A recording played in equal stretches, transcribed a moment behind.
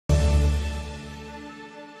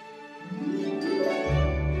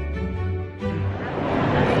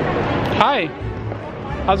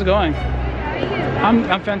Hi. How's it going?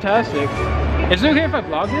 I'm fantastic. Is it okay if I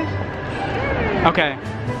vlog this? Okay.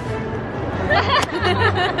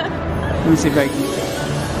 Let me see if I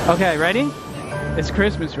can. Okay, ready? It's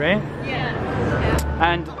Christmas, right? Yeah.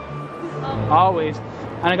 And always.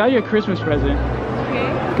 And I got you a Christmas present. Okay.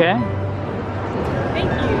 Okay?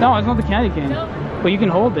 Thank you. No, it's not the candy cane. No. But you can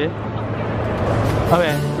hold it.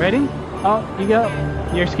 Okay, ready? Oh, you go.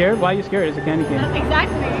 You're scared? Why are you scared? It's a candy cane.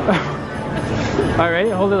 Exactly. Alright, ready?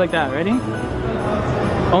 Hold it like that. Ready?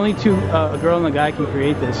 Only two, a girl and a guy can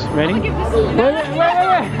create this. Ready? I'll give this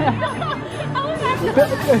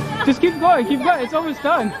Wait. Just keep going, keep going. It's almost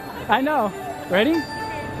done. I know. Ready?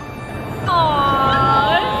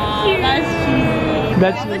 Aww,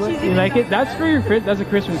 that's cute. You like it? That's for your that's a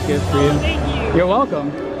Christmas gift for you. Thank you. You're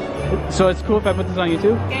welcome. So it's cool if I put this on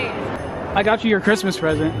YouTube? Okay. I got you your Christmas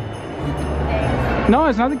present. No,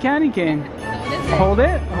 it's not the candy cane. Hold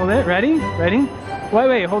it. Ready? Ready?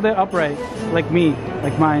 Wait, hold it upright. Like me,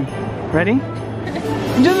 like mine. Ready?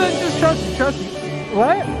 Just trust me.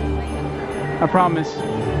 What? I promise.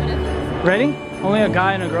 Ready? Only a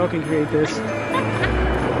guy and a girl can create this.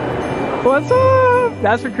 What's up?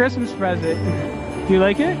 That's for Christmas present. Do you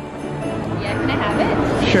like it? Yeah, can I have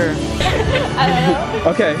it? Sure. I don't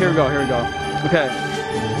know. Okay, here we go. Okay.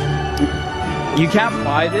 You can't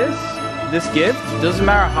buy this gift. Doesn't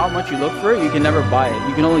matter how much you look for it, you can never buy it.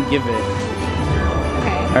 You can only give it.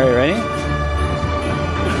 Okay. Alright, ready?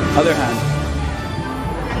 Other hand.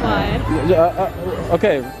 What?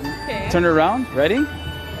 Okay. Okay. Turn it around. Ready?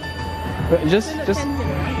 Just.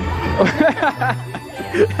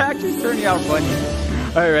 Actually turning out funny.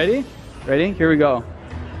 Alright, ready? Ready? Here we go.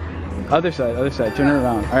 Other side. Turn it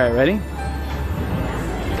around. Alright, ready?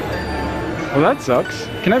 Well, that sucks.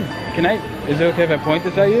 Can I? Is it okay if I point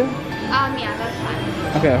this at you? Yeah, that's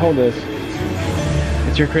fine. Okay, hold this.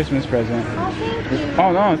 It's your Christmas present. Oh, thank you.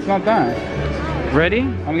 Oh no, it's not that. Ready?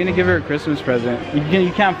 I'm gonna give her a Christmas present.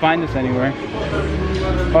 You can't find this anywhere.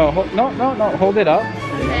 Oh, no. Hold it up.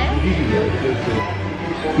 Okay.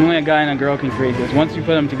 Only a guy and a girl can create this. Once you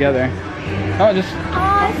put them together. Oh, just.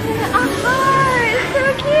 Oh, it's a heart. It's so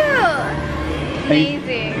cute.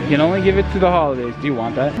 Amazing. You can only give it to the holidays. Do you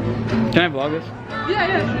want that? Can I vlog this? Yeah,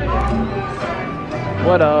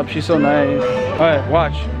 What up? She's so nice. Alright,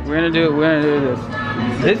 watch. We're gonna do this.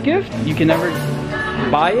 This gift, you can never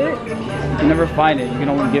buy it. You can never find it. You can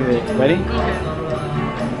only give it. Ready?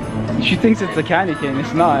 She thinks it's a candy cane.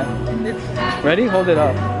 It's not. Ready? Hold it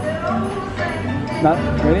up. Not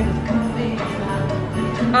ready?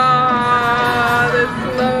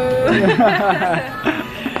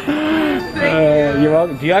 That's You're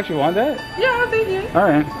welcome. Do you actually want that? Yeah, thank you. All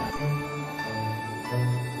right.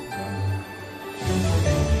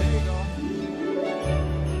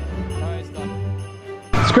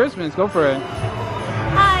 It's Christmas. Go for it.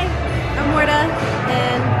 Hi, I'm Morta,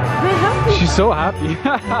 and can I help you? She's so happy.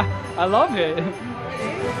 I love it. Can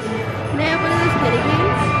I have one of those candy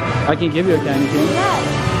canes? I can give you a candy cane Yes.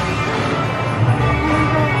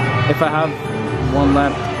 if I have one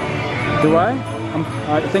left. Do I?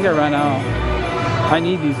 I think I ran out. I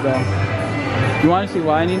need these though. You want to see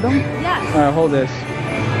why I need them? Yes. Alright, hold this.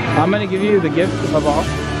 I'm gonna give you the gift of a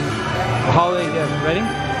holiday gift. Ready?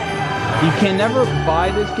 You can never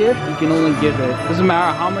buy this gift, you can only give it. Doesn't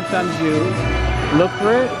matter how much times you look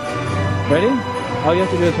for it. Ready? All you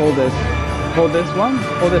have to do is hold this. Hold this one,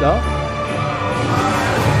 hold it up.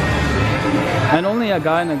 And only a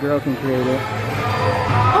guy and a girl can create it.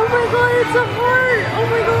 Oh my god, it's a heart! Oh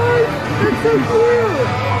my god, that's so cute!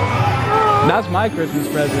 Aww. That's my Christmas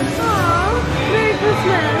present. Aww. Merry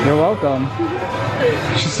Christmas! You're welcome.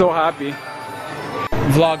 She's so happy.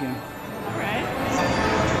 Vlogging. Alright.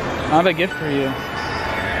 I have a gift for you.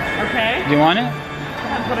 Okay. Do you want it?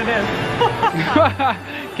 That's what it is.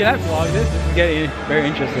 Can I vlog this? This is getting very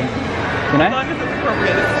interesting. Can As I? long as it's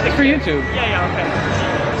appropriate. It's for YouTube. Yeah, okay.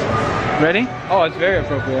 Ready? Oh, it's very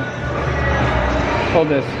appropriate. Hold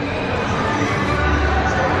this.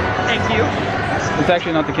 Thank you. It's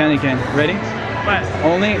actually not the candy cane. Ready? What?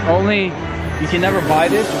 Only, you can never buy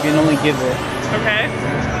this, you can only give it. Okay.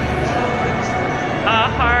 A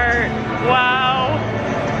heart. Wow.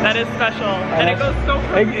 That is special. And it goes so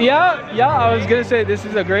quick. Yeah, I was gonna say this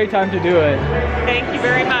is a great time to do it. Thank you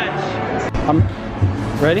very much.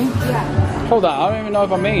 Ready? Yeah. Hold on, I don't even know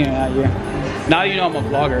if I'm making it at you. Now you know I'm a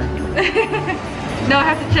vlogger. No, I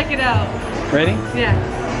have to check it out. Ready? Yeah.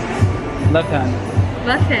 Left hand.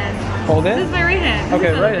 Left hand. Hold it. This is my right hand. Okay,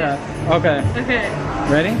 This is right my hand. Okay. Okay.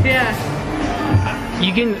 Ready? Yeah.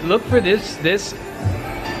 You can look for this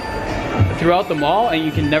throughout the mall and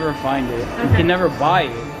you can never find it. You Okay. can never buy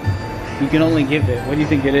it. You can only give it. What do you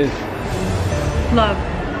think it is? Love.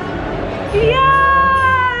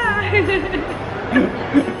 Yeah!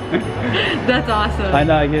 That's awesome. I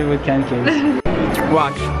know, I get it with candy canes.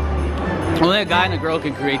 Watch. Only a guy and a girl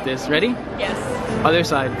can create this. Ready? Yes. Other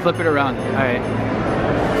side. Flip it around. Alright.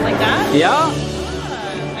 Like that? Yeah?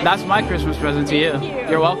 That's my Christmas present to you. Thank you.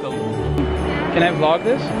 You're welcome. Can I vlog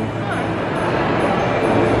this?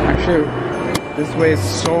 Actually, this way is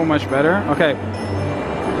so much better. Okay.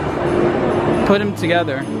 Put them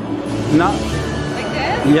together. Not. Like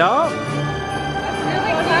this? Yeah. That's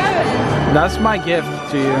really clever. That's my gift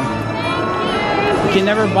to you. You can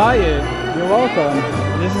never buy it. You're welcome.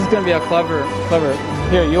 This is gonna be a clever.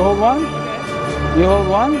 Here, you hold one. You hold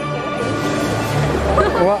one.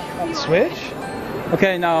 What? Switch?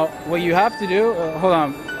 Okay, now what you have to do, hold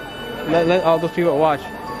on. Let all those people watch.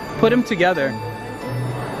 Put them together.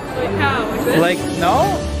 Like how? Like this? Like,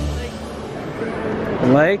 no?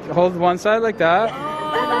 Like, hold one side like that.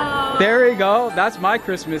 Oh, There you go. That's my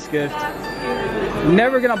Christmas gift. that's cute.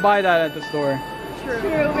 Never gonna buy that at the store. True.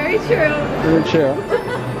 Very true. You're chill.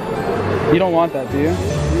 You don't want that, do you?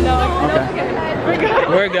 No, Okay. We're good.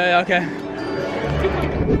 We're good, okay.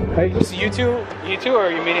 Hey, so you two, or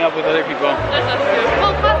are you meeting up with other people? That's us too.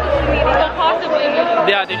 Well, possibly.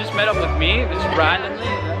 Yeah, they just met up with me, just randomly.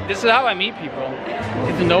 This is how I meet people.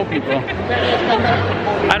 Get to know people.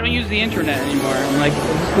 I don't use the internet anymore. I'm like,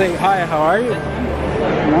 just like, hi, how are you?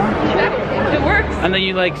 No? It works. And then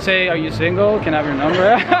you like say, are you single? Can I have your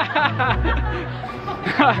number?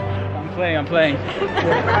 I'm playing.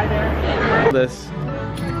 This.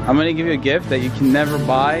 I'm gonna give you a gift that you can never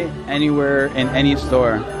buy anywhere in any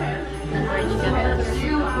store.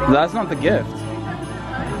 That's not the gift.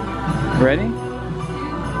 Ready?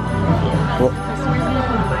 Well,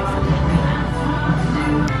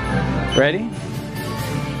 ready?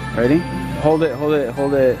 Ready? Hold it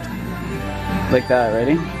like that.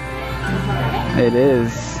 Ready? It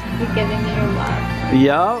is. You're giving me your love.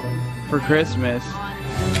 Yup, for Christmas.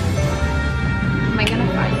 Am I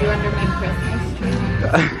gonna find you under my Christmas tree?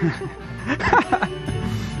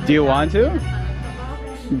 Do you want to?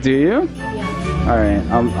 Do you? Yeah. All right,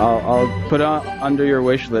 I'll put it under your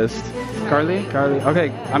wish list. Carly. Okay,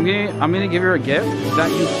 I'm gonna give you a gift that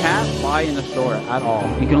you can't buy in the store at all.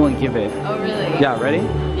 You can only give it. Oh, really? Yeah, ready?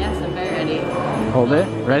 Yes, I'm very ready. Hold it.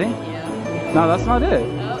 Ready? Yeah. No, that's not it.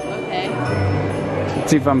 Oh, okay.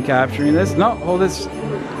 Let's see if I'm capturing this. No, hold this.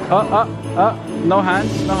 No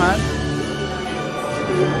hands.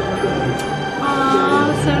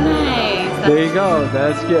 Oh, so nice. There you go.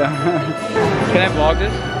 That's cute. Can I vlog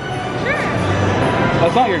this? Sure.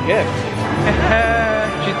 That's not your gift.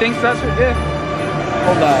 She thinks that's her gift.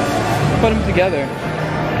 Hold that. Put them together.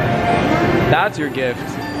 That's your gift.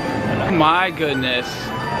 My goodness.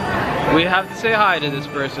 We have to say hi to this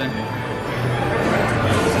person.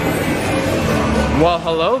 Well,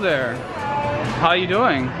 hello there. How you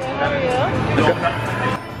doing? How are you?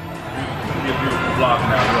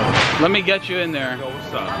 Let me get you in there. Yo,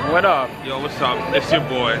 what's up? What up? Yo, what's up? It's your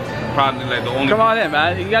boy. Probably like the only. Come on in,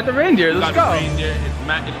 man. You got the reindeer. Let's Got go. the reindeer.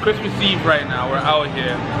 It's Christmas Eve right now. We're out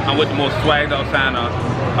here. I'm with the most swagged out Santa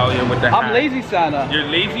out here with the hat. I'm lazy Santa. You're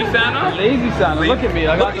lazy Santa? Lazy Santa. Look at me.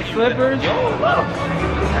 I got the slippers. Yo, look.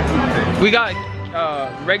 We got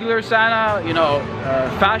regular Santa, you know,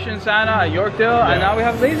 fashion Santa at Yorkdale, and now we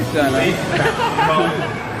have lazy Santa.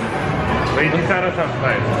 Lazy Santa sounds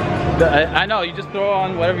nice. I know, you just throw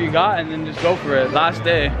on whatever you got and then just go for it. Last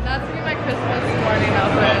day. That's gonna be my Christmas morning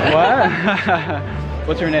outfit. What?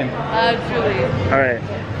 What's her name? Julie. Alright.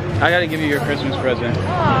 I gotta give you your Christmas present.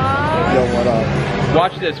 Aww. Yo, what up?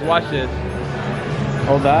 Watch this.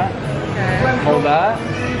 Hold that. Okay. Hold that.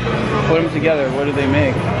 Put them together. What do they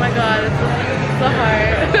make? Oh my god, it's a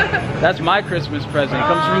heart. That's my Christmas present. It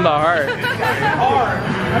comes from the heart.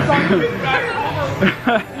 Thank you.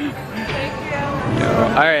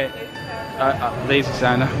 Alright. Lazy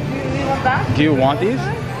Santa. You want that? Do you want these?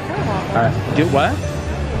 I want one. Alright. Do what?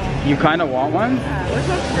 You kind of want one? Yeah, which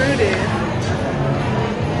one's fruity?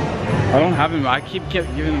 I don't have them. I keep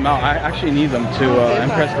giving them out. I actually need them to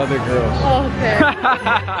impress other girls. Oh, okay.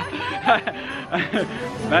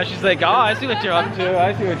 Now she's like, oh, I see what you're up to. You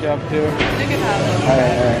can have them.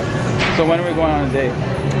 Alright. So when are we going on a date?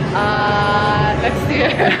 Next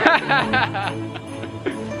year.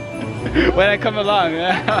 When I come along.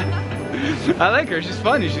 I like her. She's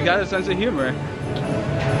funny. She's got a sense of humor.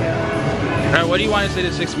 Alright, what do you want to say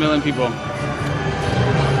to 6 million people?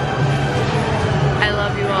 I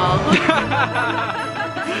love you all.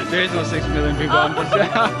 There is no 6 million people. I'm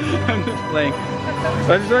just playing.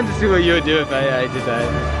 I just wanted to see what you would do if I did that.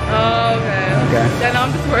 Oh, okay. Okay. Yeah, now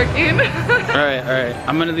I'm just working. Alright.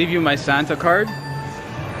 I'm gonna leave you my Santa card.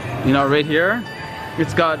 You know, right here.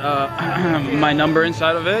 It's got my number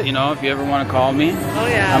inside of it, you know, if you ever want to call me. Oh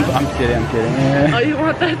yeah. I'm kidding, I'm kidding. Oh, you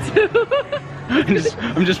want that too?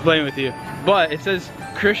 I'm just playing with you. But it says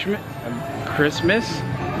Christmas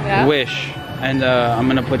Yeah. wish, and I'm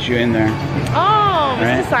gonna put you in there. Oh,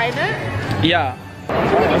 Right. to sign it? Yeah.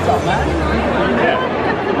 What's up, man?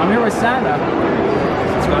 Yeah. I'm here with Santa.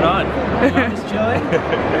 What's going on? I'm just chilling.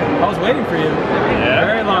 I was waiting for you. Yeah.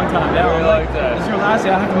 Very long time. Yeah. Very long time. It's your last day.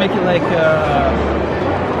 I have to make it like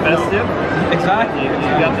Festive? exactly.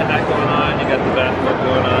 You got the hat going on, you got the basketball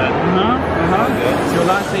going on. It's your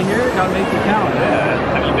last day here. Gotta make it count.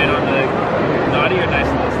 Yeah. Have you been on the naughty or nice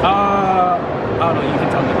list? I don't know. You can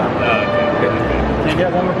tell me that. Oh, okay. Can you get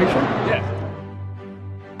one more picture? Yeah.